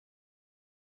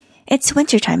It's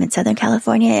wintertime in Southern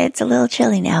California. It's a little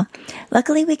chilly now.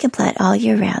 Luckily, we can plant all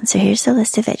year round, so here's the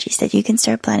list of veggies that you can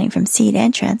start planting from seed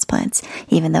and transplants,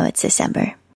 even though it's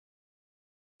December.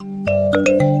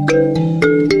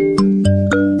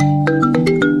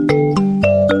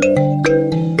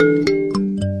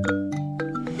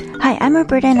 Hi, I'm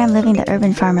Roberta and I'm living the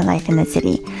urban farmer life in the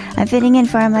city. I'm fitting in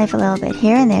farm life a little bit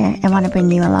here and there and want to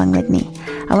bring you along with me.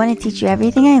 I want to teach you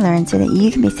everything I learned so that you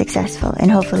can be successful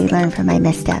and hopefully learn from my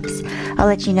missteps. I'll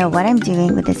let you know what I'm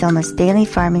doing with this almost daily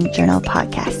farming journal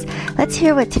podcast. Let's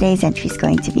hear what today's entry is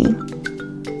going to be.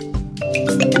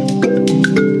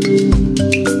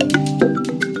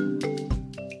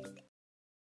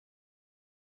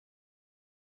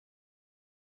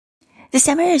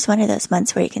 December is one of those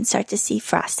months where you can start to see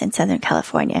frost in Southern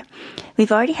California.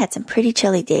 We've already had some pretty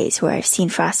chilly days where I've seen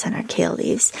frost on our kale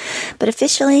leaves, but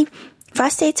officially,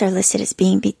 frost dates are listed as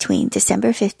being between December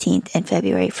 15th and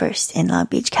February 1st in Long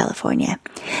Beach, California.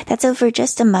 That's over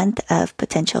just a month of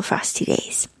potential frosty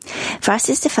days. Frost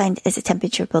is defined as a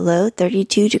temperature below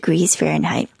 32 degrees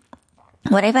Fahrenheit.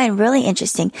 What I find really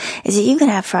interesting is that you can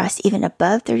have frost even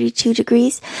above 32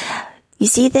 degrees. You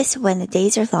see this when the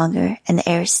days are longer and the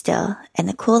air is still and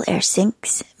the cool air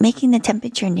sinks, making the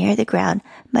temperature near the ground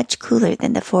much cooler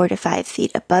than the 4 to 5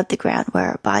 feet above the ground where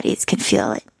our bodies can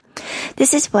feel it.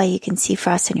 This is why you can see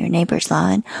frost on your neighbor's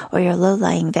lawn or your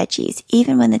low-lying veggies,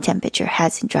 even when the temperature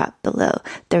hasn't dropped below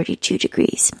 32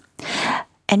 degrees.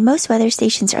 And most weather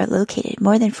stations are located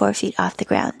more than 4 feet off the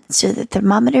ground, so the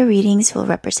thermometer readings will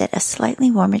represent a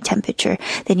slightly warmer temperature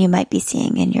than you might be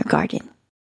seeing in your garden.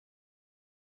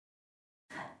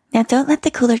 Now, don't let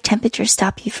the cooler temperature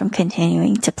stop you from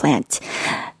continuing to plant.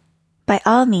 By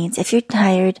all means, if you're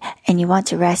tired and you want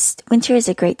to rest, winter is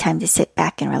a great time to sit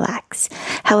back and relax.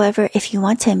 However, if you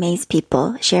want to amaze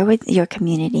people, share with your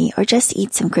community, or just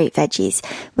eat some great veggies,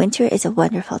 winter is a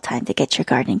wonderful time to get your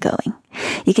garden going.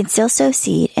 You can still sow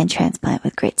seed and transplant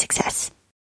with great success.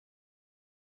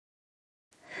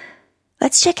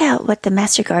 Let's check out what the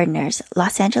Master Gardener's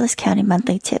Los Angeles County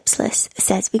Monthly Tips list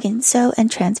says we can sow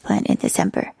and transplant in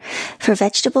December. For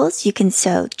vegetables, you can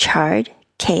sow chard,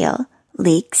 kale,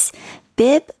 leeks,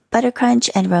 Bibb, buttercrunch,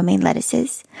 and romaine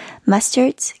lettuces,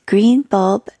 mustards, green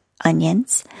bulb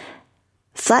onions,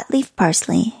 flat leaf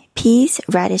parsley, peas,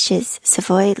 radishes,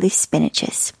 Savoy leaf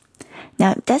spinaches.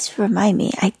 Now, it does remind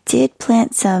me, I did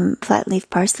plant some flat leaf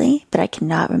parsley, but I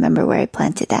cannot remember where I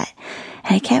planted that.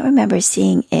 And I can't remember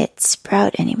seeing it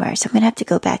sprout anywhere, so I'm going to have to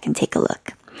go back and take a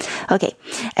look. Okay,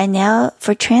 and now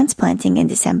for transplanting in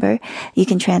December, you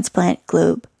can transplant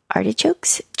globe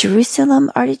artichokes,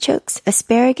 Jerusalem artichokes,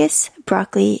 asparagus,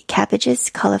 broccoli, cabbages,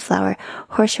 cauliflower,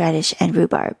 horseradish, and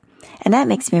rhubarb. And that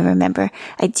makes me remember,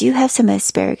 I do have some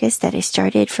asparagus that I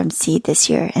started from seed this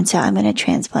year, and so I'm going to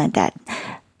transplant that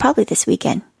probably this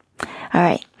weekend. All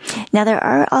right. Now, there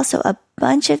are also a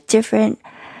bunch of different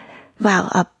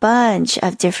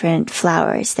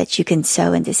flowers that you can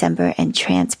sow in December and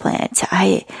transplant.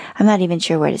 I'm not even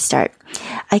sure where to start.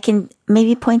 I can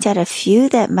maybe point out a few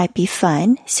that might be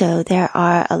fun. So there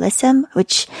are alyssum,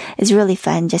 which is really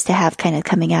fun just to have kind of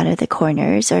coming out of the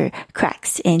corners or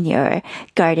cracks in your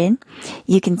garden.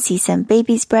 You can see some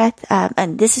baby's breath,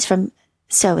 and this is from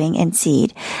sowing and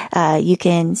seed. You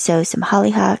can sow some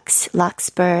hollyhocks,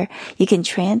 larkspur. You can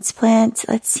transplant,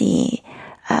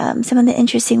 some of the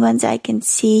interesting ones I can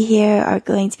see here are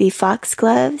going to be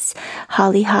foxgloves,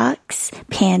 hollyhocks,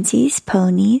 pansies,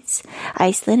 ponies,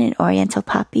 Iceland and oriental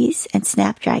poppies, and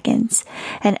snapdragons.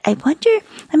 And I wonder,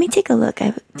 let me take a look.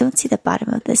 I don't see the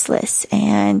bottom of this list.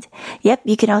 And yep,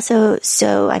 you can also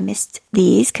sow, I missed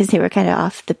these because they were kind of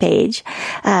off the page.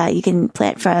 You can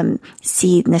plant from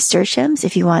seed nasturtiums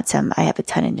if you want some. I have a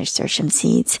ton of nasturtium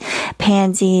seeds,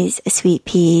 pansies, sweet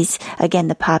peas, again,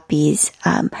 the poppies.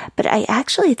 But I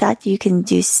actually thought you can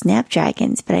do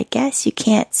snapdragons, but I guess you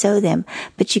can't sow them,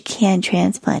 but you can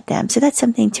transplant them. So that's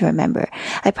something to remember.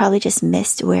 I probably just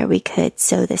missed where we could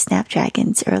sow the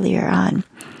snapdragons earlier on.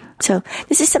 So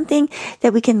this is something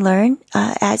that we can learn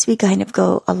as we kind of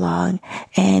go along.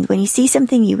 And when you see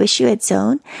something you wish you had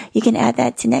sown, you can add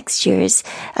that to next year's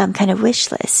kind of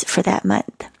wish list for that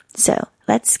month. So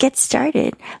let's get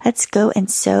started. Let's go and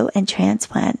sow and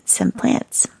transplant some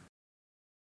plants.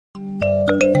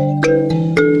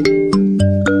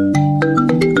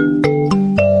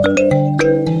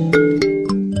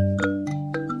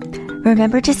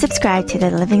 Remember to subscribe to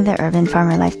the Living the Urban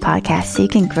Farmer Life podcast so you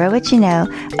can grow what you know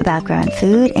about growing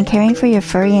food and caring for your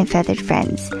furry and feathered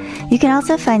friends. You can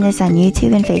also find us on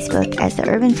YouTube and Facebook as The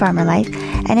Urban Farmer Life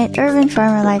and at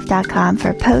urbanfarmerlife.com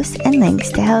for posts and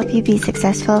links to help you be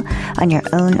successful on your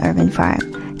own urban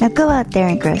farm. Now go out there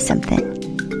and grow something.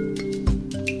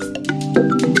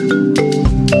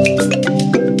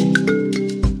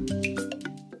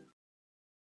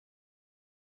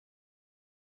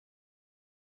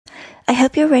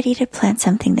 you're ready to plant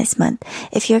something this month.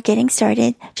 If you're getting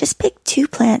started, just pick 2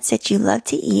 plants that you love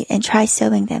to eat and try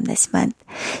sowing them this month.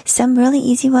 Some really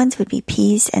easy ones would be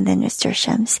peas and then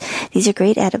nasturtiums. These are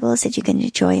great edibles that you can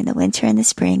enjoy in the winter and the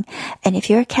spring. And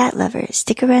if you're a cat lover,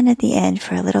 stick around at the end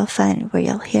for a little fun where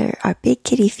you'll hear our big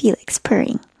kitty Felix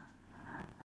purring.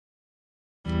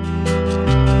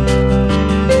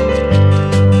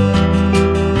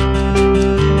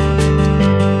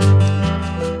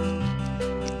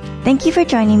 Thank you for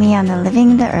joining me on the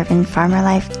Living the Urban Farmer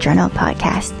Life Journal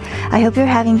podcast. I hope you're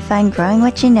having fun growing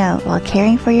what you know while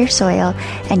caring for your soil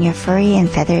and your furry and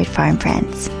feathered farm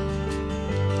friends.